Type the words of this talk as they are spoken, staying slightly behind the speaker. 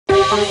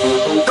Going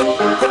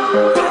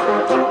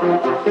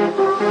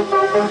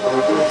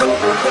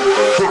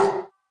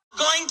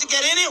to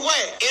get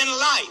anywhere in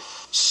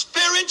life,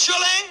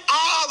 spiritually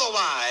or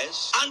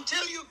otherwise,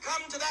 until you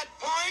come to that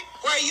point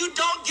where you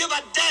don't give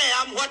a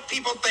damn what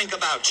people think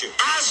about you.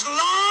 As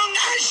long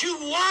as you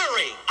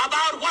worry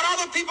about what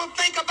other people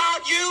think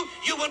about you,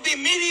 you will be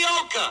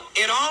mediocre.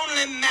 It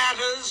only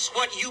matters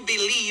what you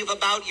believe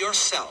about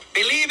yourself.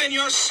 Believe in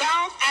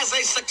yourself as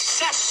a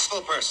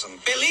successful person.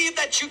 Believe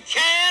that you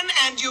can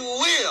and you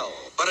will.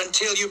 But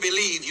until you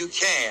believe you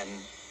can,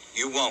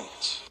 you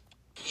won't.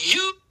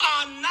 You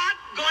are not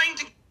going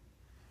to...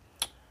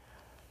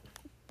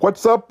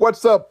 What's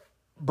up,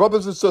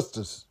 brothers and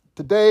sisters?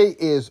 Today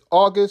is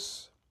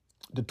August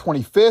the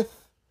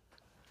 25th,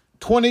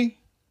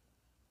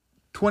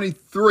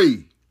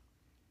 2023.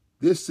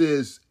 This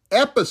is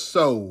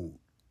episode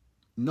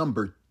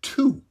number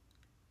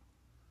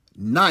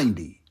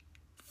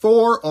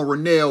 294 on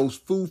Rennell's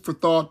Food for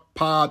Thought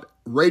Pod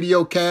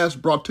Radio Cast,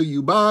 brought to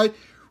you by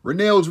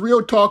Rennell's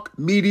Real Talk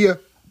Media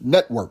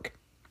Network.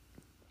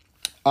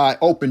 I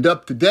opened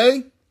up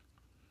today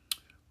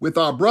with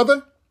our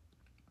brother,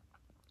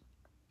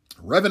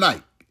 Reverend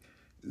Ike.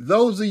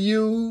 Those of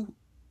you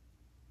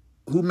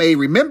who may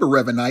remember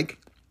Reverend Ike,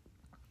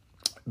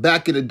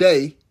 back in the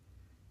day,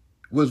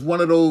 was one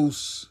of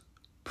those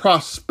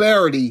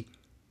prosperity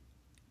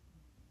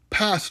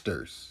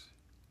pastors,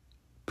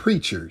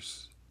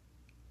 preachers.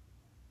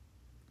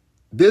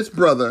 This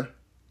brother,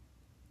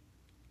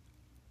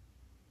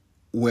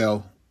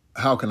 well,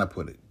 how can I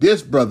put it?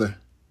 This brother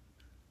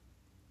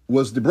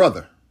was the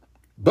brother.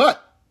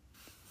 But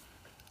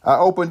I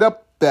opened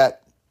up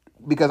that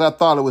because I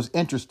thought it was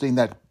interesting,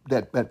 that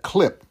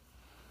clip.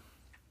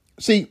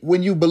 See,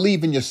 when you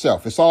believe in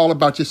yourself, it's all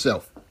about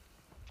yourself.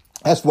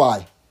 That's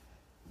why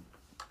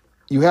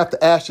you have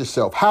to ask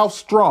yourself, how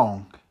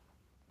strong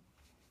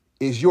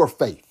is your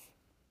faith?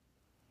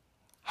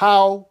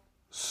 How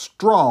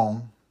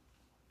strong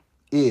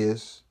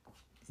is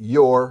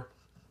your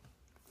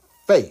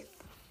faith?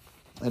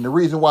 And the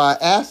reason why I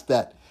ask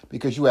that,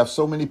 because you have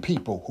so many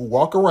people who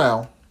walk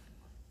around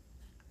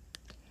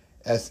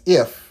as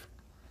if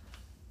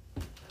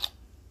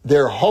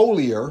they're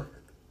holier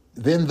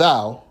than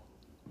thou,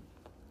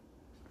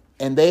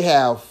 and they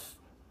have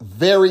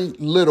very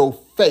little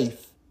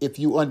faith. If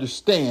you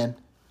understand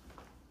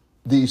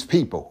these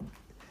people,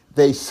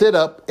 they sit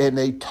up and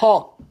they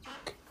talk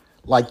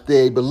like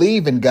they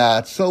believe in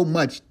God so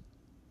much,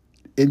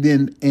 and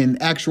then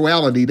in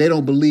actuality, they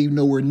don't believe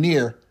nowhere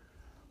near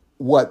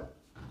what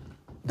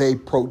they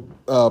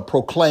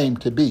proclaim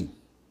to be,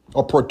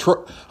 or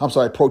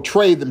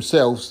portray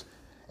themselves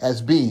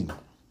as being.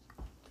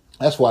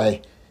 That's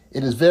why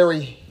it is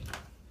dealing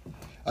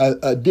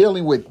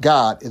with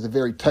God is a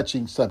very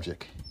touching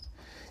subject.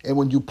 And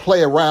when you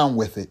play around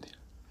with it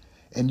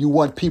and you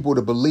want people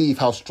to believe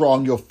how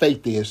strong your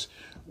faith is,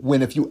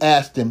 when if you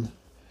ask them,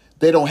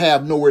 they don't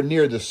have nowhere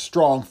near the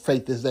strong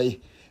faith as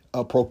they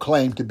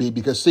proclaim to be.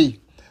 Because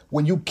see,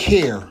 when you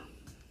care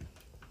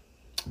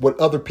what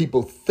other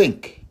people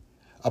think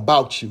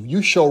about you,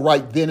 you show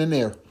right then and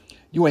there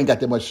you ain't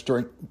got that much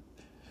strength,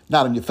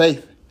 not in your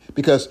faith.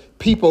 Because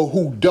people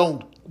who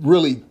don't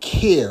really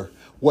care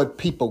what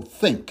people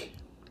think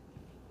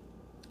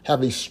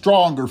have a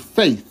stronger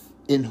faith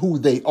in who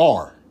they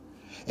are.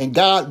 And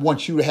God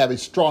wants you to have a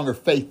stronger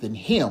faith in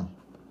him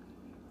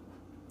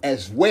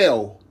as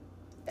well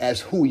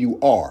as who you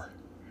are.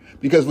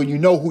 Because when you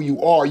know who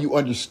you are, you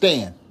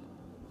understand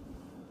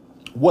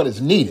what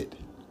is needed.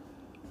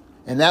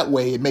 And that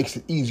way it makes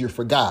it easier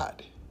for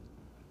God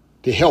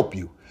to help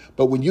you.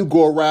 But when you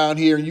go around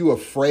here and you're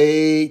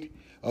afraid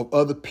of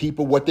other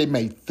people, what they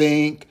may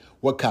think,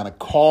 what kind of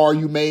car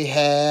you may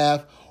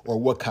have, or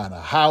what kind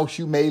of house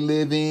you may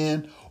live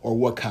in, or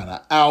what kind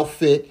of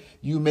outfit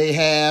you may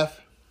have,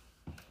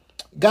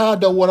 God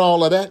don't want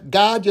all of that.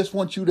 God just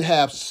wants you to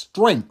have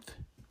strength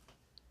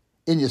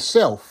in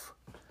yourself.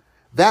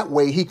 That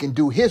way he can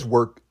do his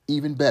work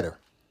even better.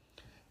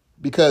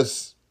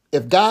 Because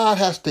if God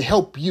has to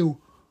help you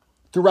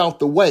throughout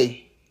the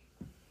way,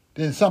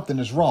 then something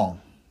is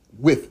wrong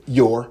with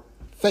your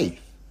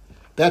faith.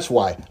 That's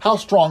why, how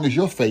strong is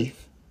your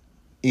faith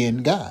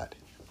in God?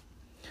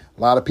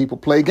 A lot of people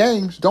play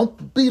games.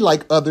 Don't be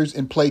like others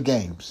and play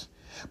games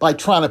by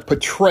trying to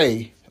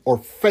portray or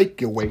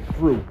fake your way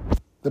through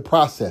the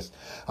process.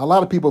 A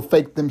lot of people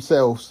fake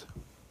themselves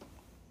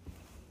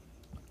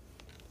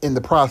in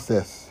the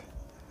process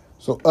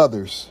so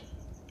others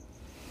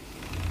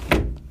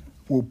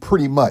will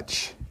pretty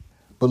much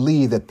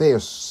believe that they are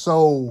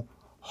so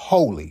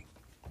holy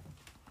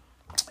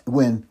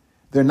when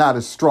they're not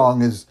as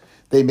strong as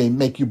they may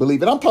make you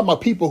believe. And I'm talking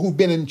about people who've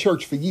been in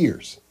church for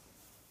years,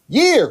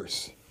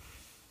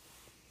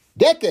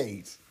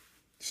 decades,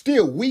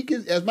 still weak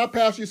as my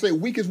pastor used to say,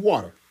 weak as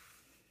water.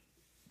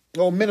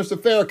 Or Minister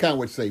Farrakhan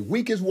would say,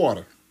 weak as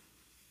water.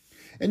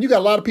 And you got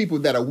a lot of people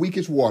that are weak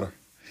as water,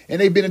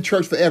 and they've been in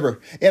church forever.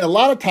 And a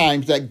lot of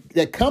times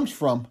that comes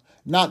from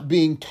not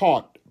being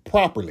taught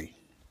properly.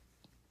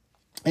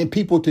 And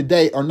people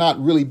today are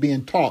not really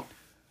being taught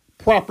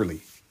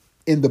properly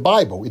in the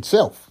Bible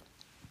itself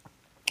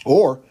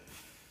or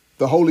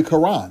the Holy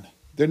Quran.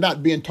 They're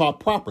not being taught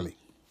properly.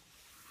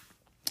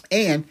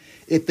 And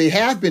if they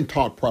have been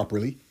taught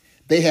properly,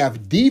 they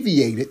have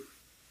deviated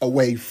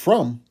away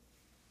from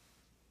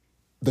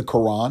the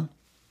Quran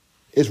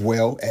as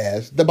well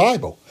as the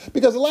Bible.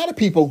 Because a lot of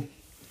people,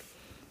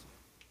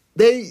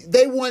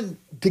 they want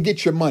to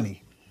get your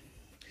money.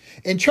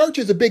 And church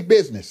is a big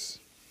business.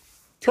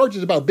 Church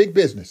is about big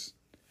business.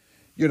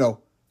 You know,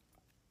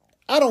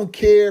 I don't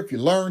care if you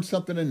learn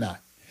something or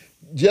not.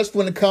 Just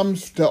when it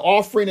comes to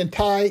offering and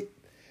tithe,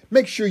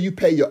 make sure you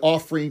pay your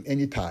offering and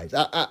your tithes.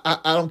 I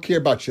don't care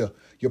about your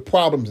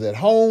problems at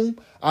home.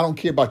 I don't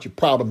care about your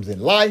problems in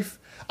life.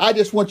 I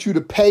just want you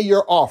to pay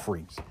your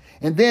offerings.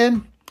 And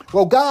then,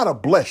 well, God will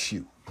bless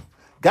you.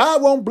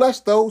 God won't bless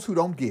those who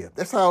don't give.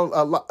 That's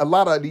how a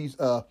lot of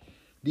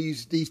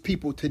these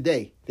people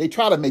today, they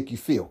try to make you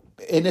feel.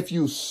 And if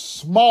you're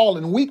small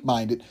and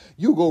weak-minded,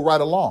 you go right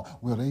along.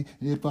 Well,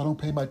 if I don't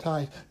pay my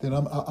tithe, then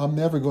I'm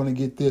never going to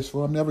get this,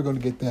 or I'm never going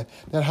to get that.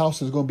 That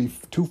house is going to be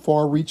too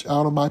far reach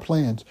out of my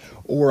plans,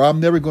 or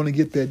I'm never going to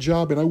get that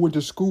job. And I went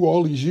to school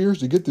all these years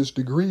to get this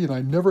degree, and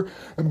I never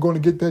am going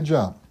to get that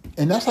job.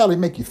 And that's how they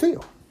make you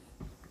feel.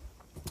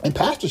 And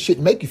pastors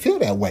shouldn't make you feel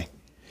that way.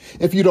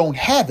 If you don't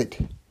have it,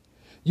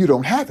 you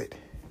don't have it.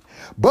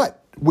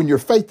 But when your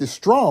faith is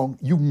strong,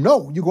 you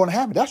know you're going to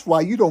have it. That's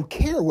why you don't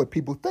care what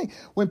people think.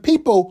 When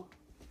people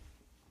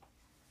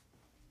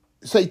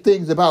say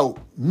things about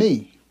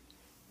me,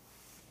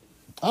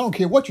 I don't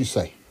care what you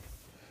say.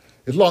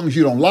 As long as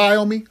you don't lie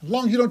on me, as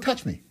long as you don't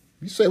touch me,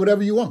 you say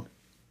whatever you want.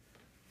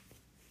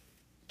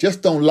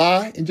 Just don't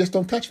lie and just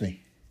don't touch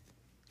me.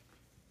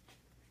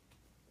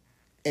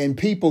 And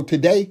people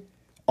today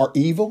are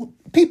evil.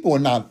 People are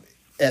not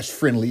as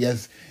friendly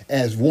as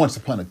once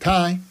upon a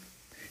time.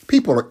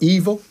 People are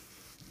evil.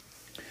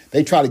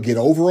 They try to get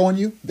over on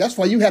you. That's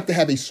why you have to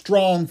have a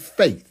strong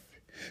faith,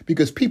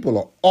 because people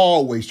are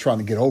always trying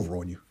to get over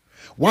on you.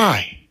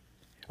 Why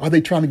are they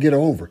trying to get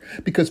over?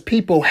 Because the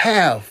people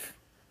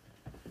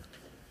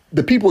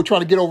who try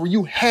to get over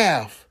you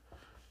have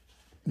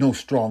no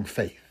strong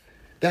faith.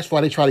 That's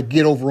why they try to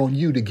get over on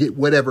you to get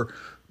whatever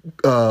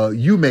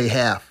you may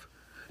have,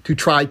 to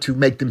try to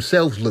make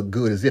themselves look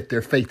good as if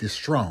their faith is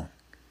strong.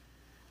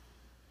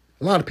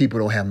 A lot of people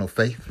don't have no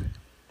faith.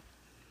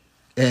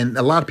 And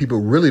a lot of people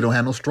really don't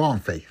have no strong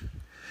faith.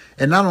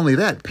 And not only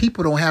that,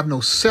 people don't have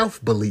no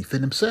self-belief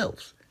in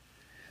themselves.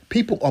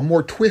 People are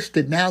more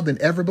twisted now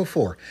than ever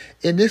before.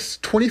 In this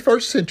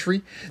 21st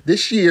century,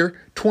 this year,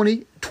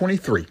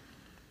 2023,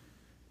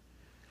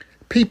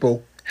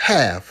 people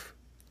have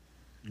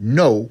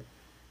no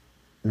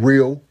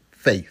real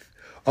faith.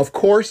 Of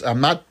course, I'm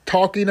not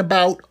talking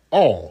about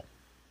all,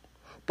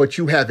 but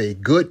you have a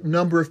good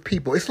number of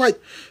people. It's like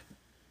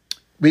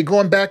we're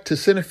going back to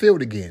center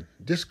field again.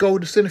 Just go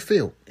to center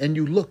field and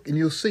you look and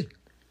you'll see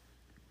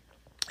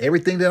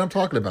everything that I'm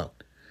talking about.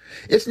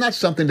 It's not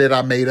something that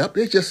I made up.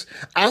 It's just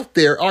out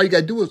there. All you got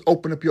to do is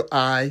open up your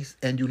eyes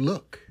and you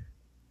look.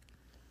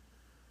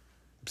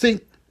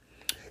 See,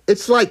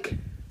 it's like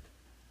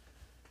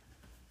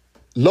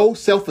low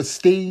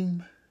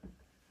self-esteem.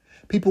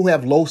 People who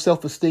have low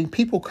self-esteem,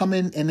 people come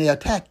in and they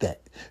attack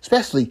that,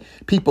 especially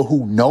people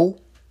who know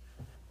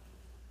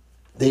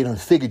they done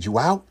figured you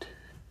out.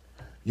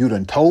 You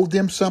done told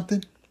them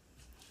something.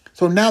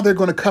 So now they're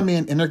going to come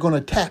in and they're going to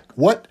attack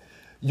what?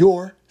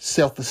 Your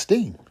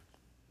self-esteem.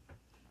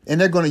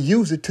 And they're going to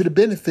use it to the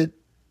benefit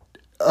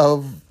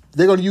of,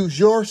 they're going to use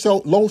your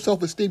low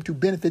self-esteem to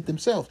benefit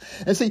themselves.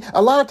 And see,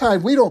 a lot of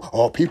times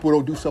people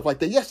don't do stuff like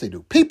that. Yes, they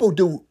do. People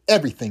do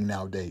everything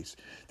nowadays.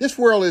 This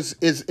world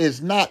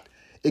is not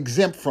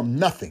exempt from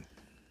nothing.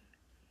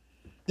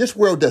 This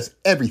world does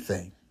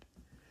everything.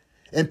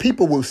 And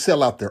people will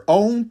sell out their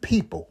own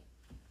people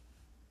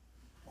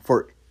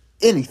for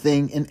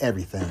anything and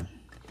everything.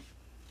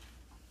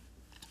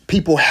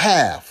 People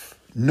have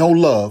no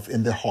love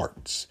in their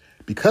hearts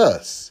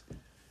because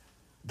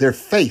their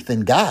faith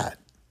in God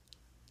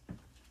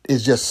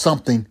is just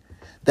something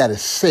that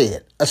is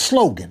said, a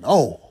slogan.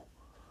 Oh,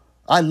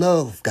 I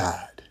love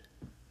God.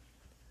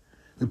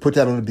 We put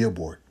that on the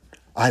billboard.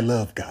 I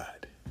love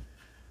God.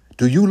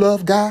 Do you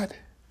love God?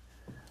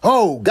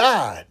 Oh,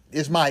 God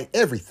is my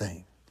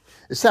everything.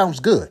 It sounds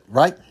good,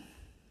 right?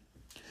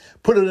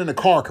 Put it in a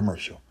car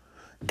commercial.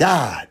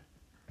 God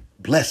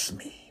bless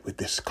me with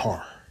this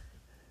car.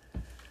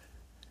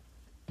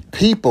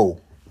 People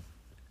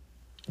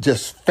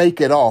just fake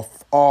it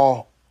off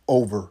all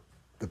over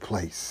the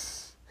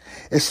place.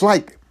 It's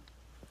like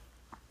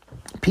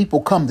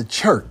people come to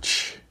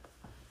church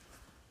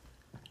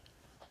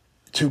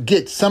to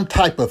get some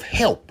type of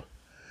help,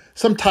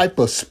 some type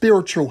of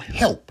spiritual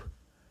help.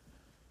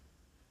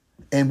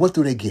 And what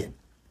do they get?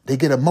 They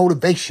get a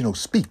motivational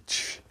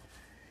speech.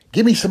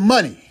 Give me some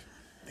money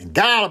and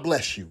God will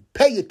bless you.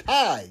 Pay your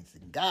tithes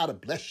and God will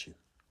bless you.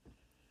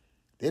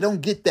 They don't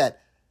get that.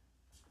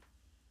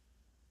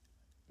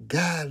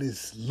 God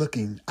is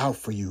looking out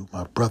for you,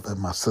 my brother,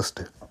 my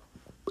sister.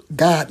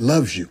 God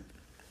loves you.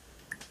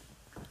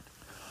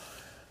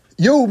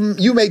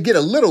 You may get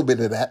a little bit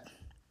of that,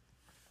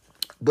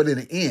 But in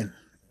the end,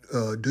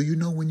 do you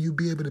know when you'll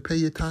be able to pay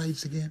your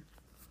tithes again?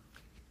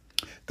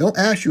 Don't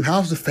ask you,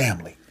 how's the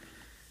family?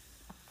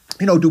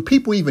 Do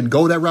people even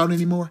go that route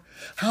anymore?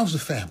 How's the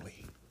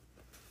family?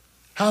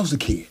 How's the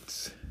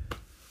kids?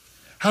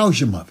 How's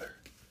your mother?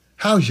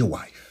 How's your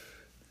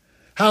wife?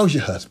 How's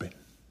your husband?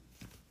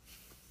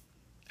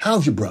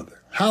 How's your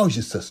brother? How's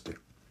your sister?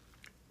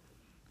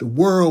 The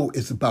world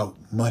is about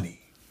money.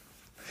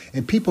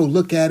 And people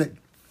look at it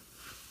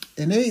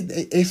and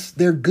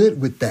they're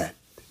good with that.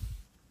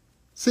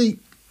 See,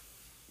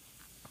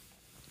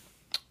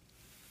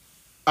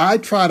 I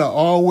try to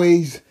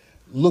always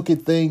look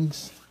at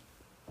things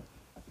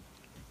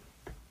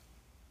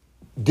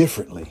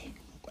differently.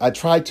 I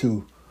try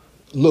to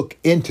look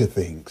into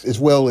things as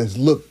well as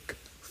look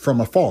from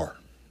afar.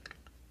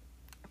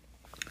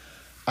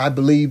 I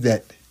believe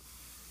that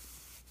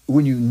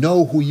when you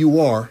know who you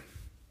are,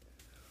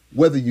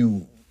 whether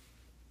you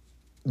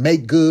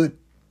make good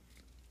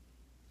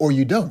or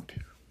you don't,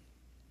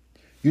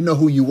 you know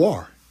who you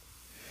are.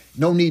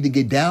 No need to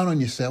get down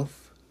on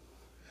yourself.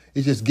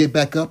 It's just get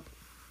back up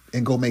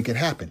and go make it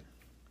happen.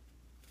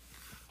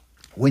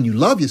 When you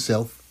love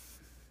yourself,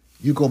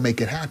 you go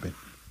make it happen.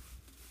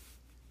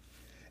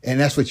 And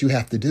that's what you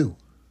have to do.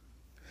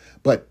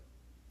 But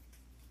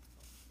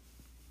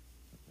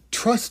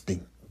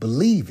trusting,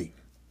 believing,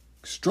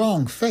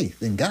 strong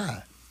faith in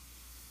God,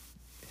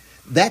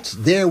 that's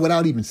there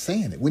without even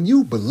saying it. When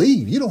you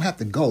believe, you don't have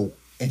to go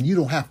and you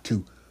don't have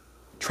to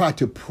try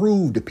to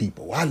prove to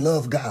people, I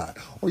love God.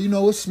 Or,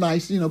 it's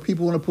nice,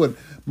 people want to put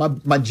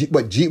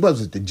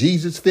the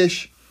Jesus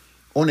fish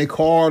on their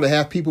car to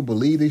have people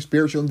believe they're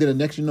spiritual. And then the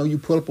next thing you know, you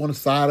put up on the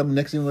side of them.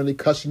 Next thing you know, they're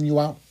cussing you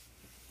out.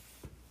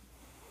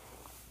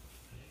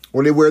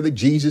 Or they wear the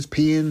Jesus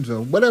pins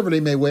or whatever they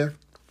may wear.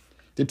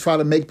 They try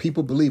to make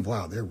people believe,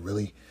 wow, they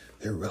really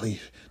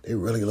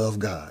love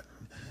God.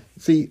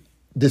 See,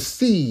 the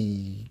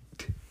seed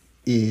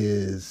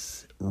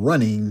is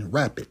running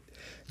rapid.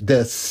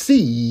 The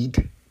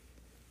seed,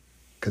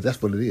 because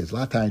that's what it is. A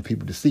lot of times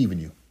people deceiving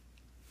you.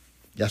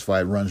 That's why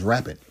it runs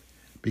rapid.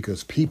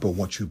 Because people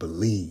want you to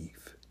believe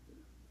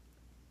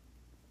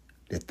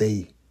that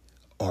they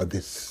are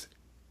this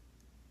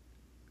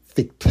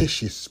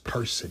fictitious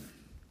person,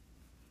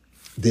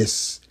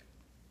 this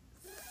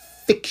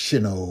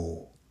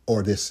fictional,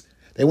 or this,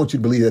 they want you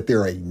to believe that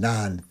they're a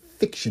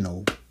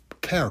non-fictional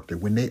character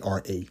when they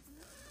are a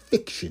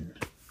fiction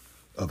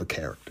of a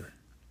character.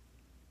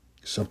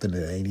 Something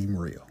that ain't even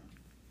real.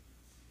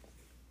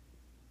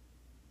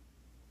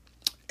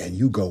 And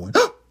you going,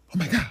 oh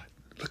my God,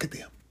 look at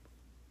them.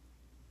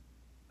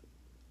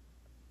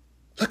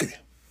 Look at them.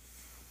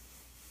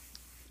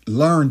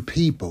 Learn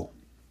people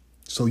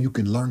so you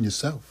can learn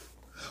yourself.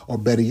 Or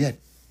better yet,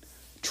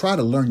 try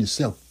to learn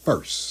yourself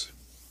first.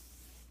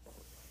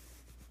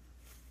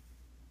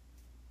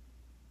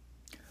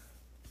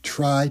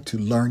 Try to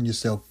learn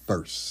yourself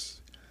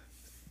first.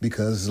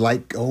 Because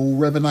like old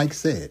Reverend Ike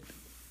said,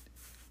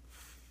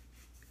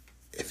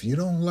 if you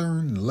don't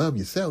learn and love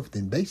yourself,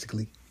 then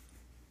basically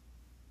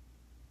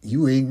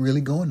you ain't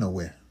really going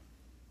nowhere.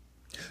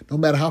 No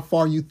matter how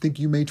far you think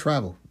you may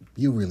travel,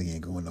 you really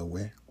ain't going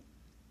nowhere.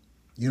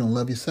 You don't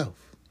love yourself.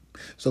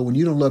 So when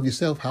you don't love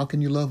yourself, how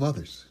can you love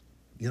others?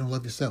 You don't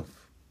love yourself.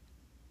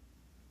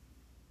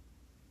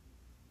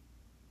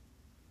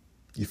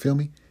 You feel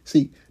me?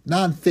 See,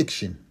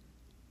 nonfiction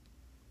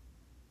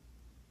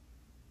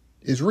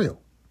is real.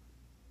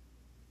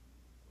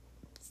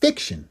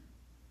 Fiction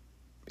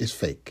is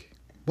fake.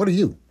 What are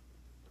you?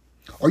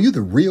 Are you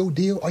the real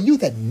deal? Are you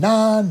that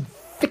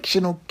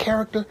non-fictional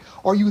character?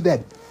 Or are you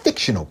that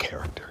fictional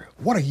character?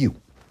 What are you?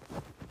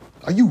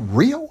 Are you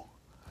real?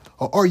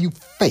 Or are you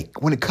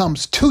fake when it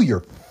comes to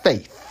your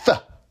faith?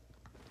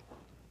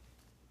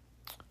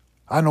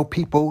 I know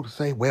people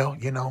say, well,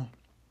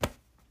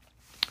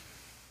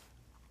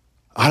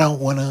 I don't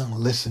want to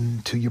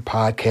listen to your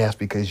podcast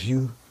because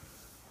you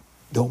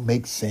don't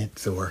make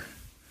sense, or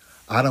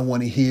I don't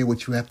want to hear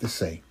what you have to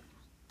say.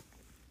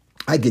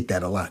 I get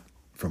that a lot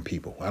from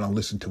people. I don't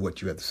listen to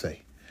what you have to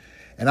say.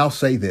 And I'll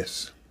say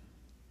this.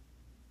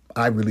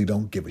 I really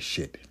don't give a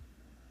shit.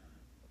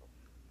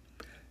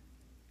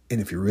 And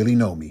if you really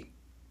know me,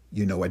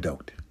 you know I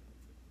don't.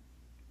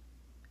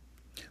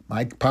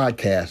 My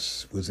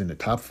podcast was in the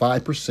top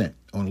 5%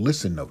 on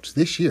Listen Notes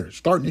this year,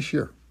 starting this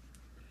year,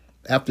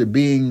 after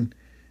being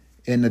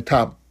in the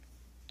top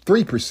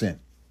 3%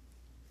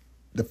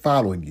 the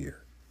following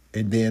year.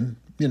 And then,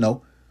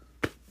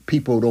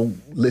 people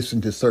don't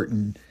listen to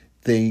certain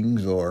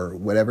things or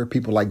whatever.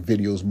 People like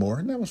videos more,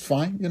 and that was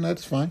fine.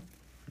 That's fine.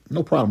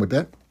 No problem with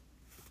that.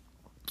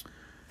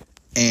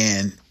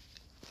 And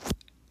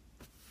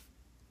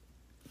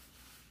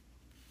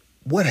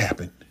what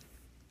happened?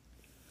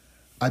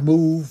 I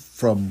moved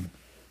from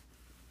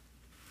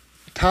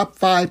top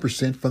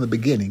 5% from the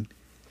beginning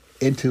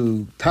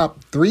into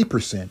top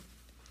 3%,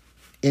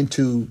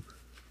 into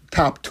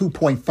top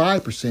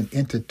 2.5%,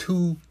 into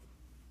 2%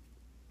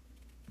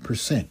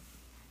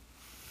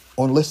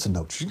 on Listen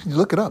Notes. You can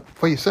look it up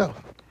for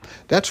yourself.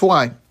 That's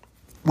why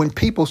when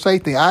people say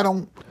things, I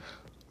don't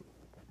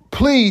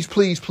Please,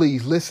 please,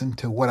 please listen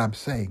to what I'm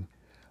saying.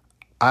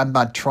 I'm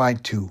not trying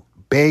to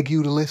beg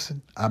you to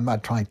listen. I'm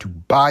not trying to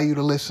buy you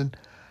to listen.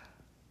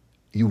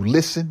 You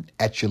listen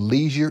at your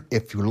leisure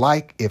if you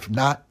like. If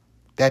not,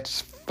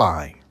 that's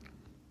fine.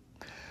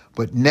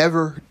 But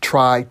never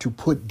try to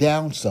put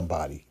down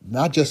somebody,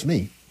 not just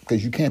me,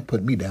 because you can't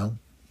put me down.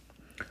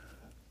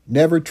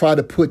 Never try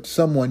to put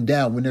someone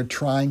down when they're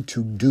trying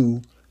to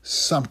do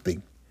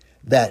something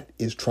that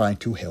is trying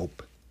to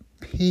help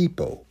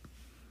people.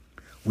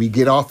 We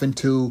get off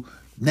into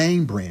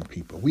name brand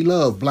people.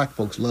 Black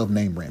folks love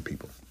name brand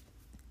people.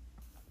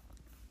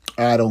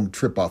 I don't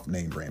trip off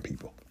name brand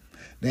people.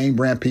 Name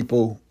brand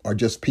people are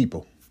just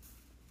people.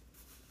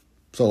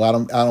 So I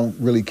don't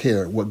really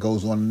care what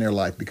goes on in their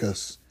life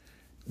because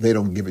they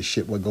don't give a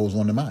shit what goes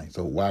on in mine.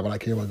 So why would I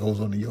care what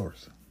goes on in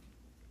yours?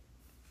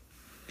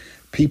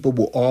 People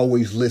will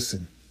always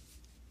listen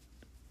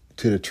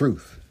to the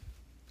truth,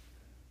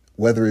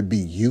 whether it be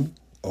you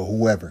or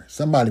whoever.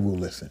 Somebody will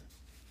listen.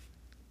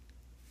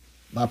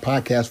 My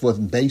podcast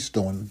wasn't based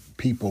on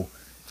people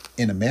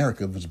in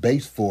America. It was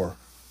based for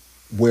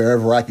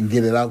wherever I can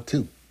get it out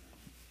to,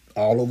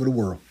 all over the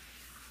world,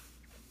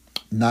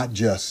 not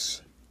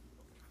just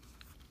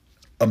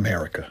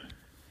America.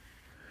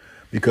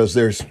 Because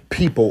there's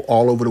people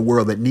all over the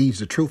world that needs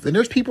the truth. And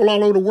there's people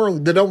all over the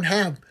world that don't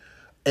have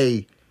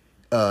a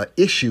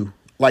issue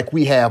like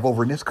we have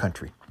over in this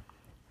country.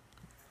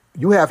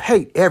 You have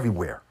hate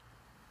everywhere,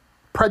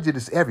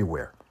 prejudice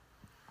everywhere.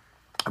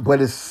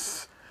 But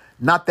it's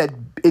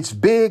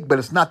big, but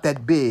it's not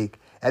that big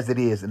as it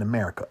is in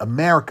America.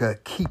 America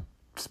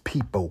keeps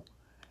people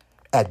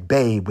at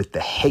bay with the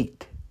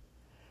hate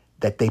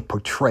that they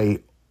portray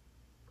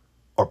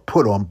or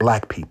put on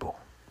black people.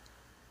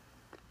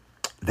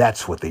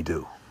 That's what they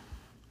do.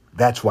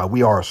 That's why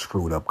we are a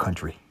screwed up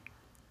country.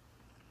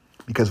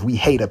 Because we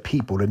hate a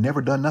people that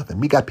never done nothing.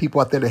 We got people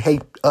out there that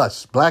hate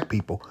us, black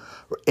people,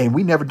 and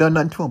we never done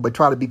nothing to them but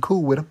try to be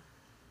cool with them.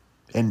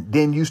 And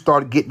then you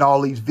started getting all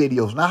these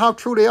videos. Now, how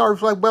true they are?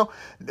 It's like, well,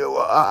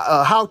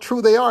 how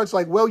true they are? It's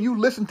like, well, you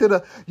listen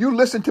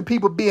to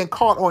people being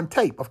caught on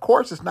tape. Of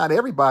course, it's not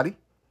everybody,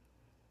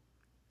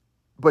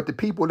 but the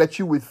people that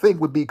you would think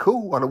would be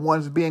cool are the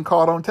ones being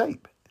caught on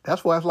tape.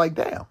 That's why it's like,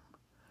 damn.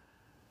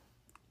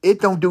 It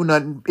don't do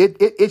nothing.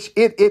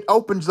 It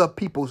opens up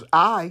people's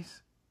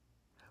eyes,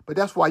 but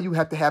that's why you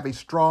have to have a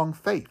strong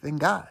faith in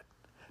God.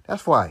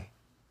 That's why.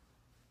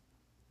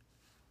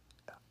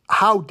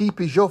 How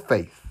deep is your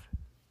faith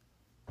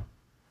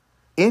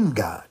in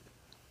God?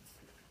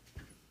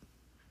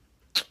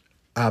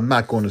 I'm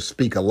not going to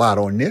speak a lot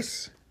on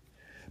this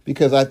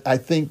because I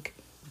think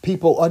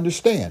people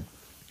understand.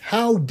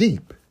 How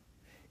deep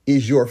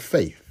is your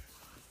faith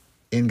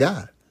in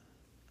God?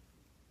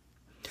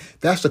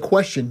 That's a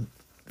question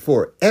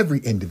for every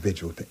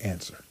individual to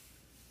answer,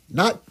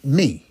 not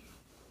me.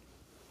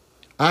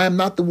 I am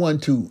not the one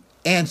to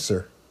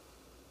answer.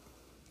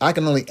 I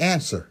can only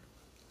answer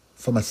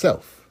for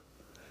myself.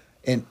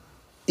 And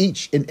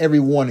each and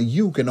every one of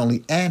you can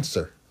only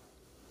answer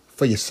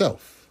for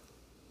yourself,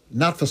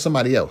 not for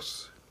somebody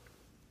else.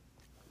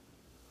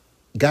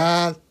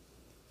 God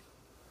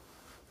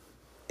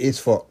is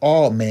for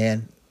all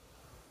man,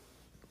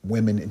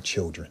 women, and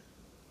children.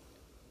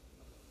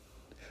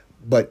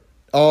 But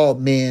all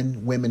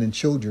men, women, and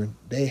children,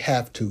 they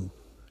have to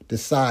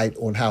decide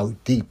on how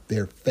deep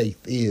their faith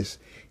is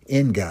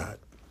in God.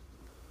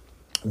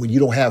 When you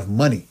don't have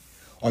money,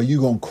 are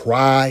you going to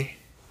cry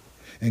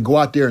and go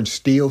out there and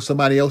steal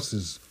somebody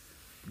else's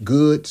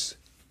goods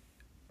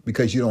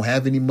because you don't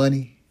have any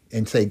money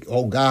and say,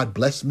 oh, God,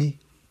 bless me?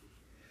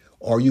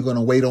 Or are you going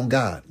to wait on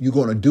God? You're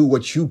going to do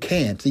what you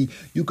can. See,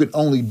 you can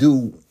only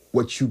do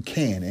what you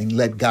can and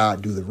let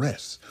God do the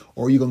rest.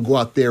 Or you're going to go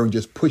out there and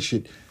just push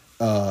it,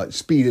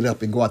 speed it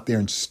up and go out there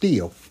and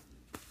steal,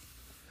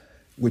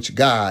 which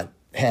God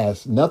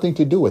has nothing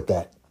to do with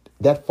that.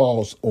 That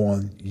falls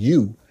on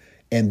you.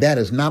 And that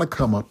is not a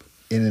come up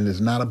and it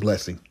is not a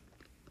blessing.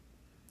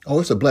 Oh,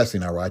 it's a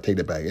blessing. All right, I take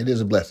it back. It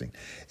is a blessing.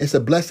 It's a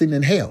blessing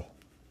in hell.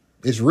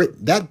 It's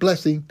written. That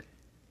blessing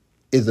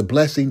is a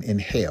blessing in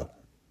hell.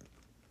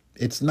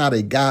 It's not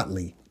a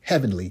godly,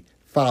 heavenly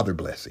Father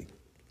blessing.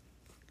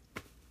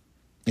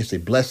 It's a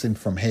blessing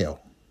from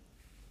hell.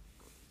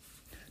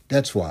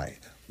 That's why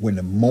when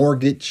the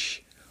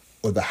mortgage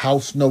or the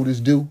house note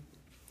is due,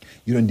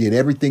 you done did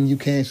everything you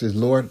can. Says,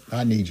 Lord,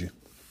 I need you.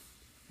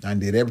 I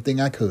did everything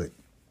I could.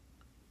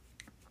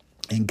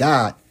 And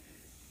God,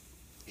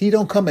 he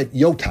don't come at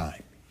your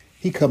time.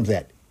 He comes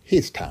at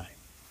his time.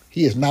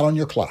 He is not on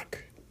your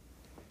clock.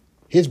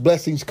 His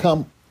blessings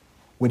come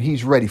when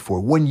he's ready for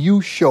it. When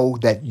you show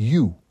that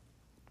you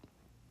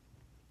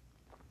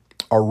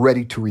are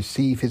ready to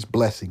receive his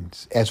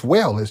blessings as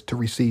well as to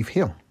receive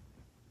him.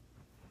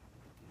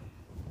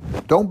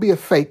 Don't be a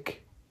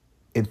fake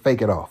and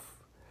fake it off.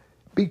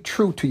 Be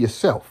true to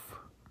yourself.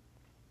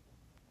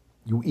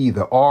 You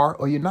either are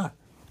or you're not.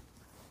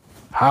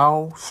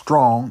 How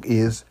strong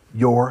is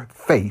your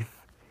faith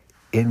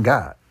in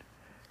God?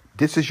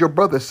 This is your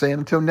brother saying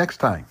until next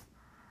time.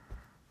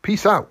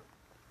 Peace out.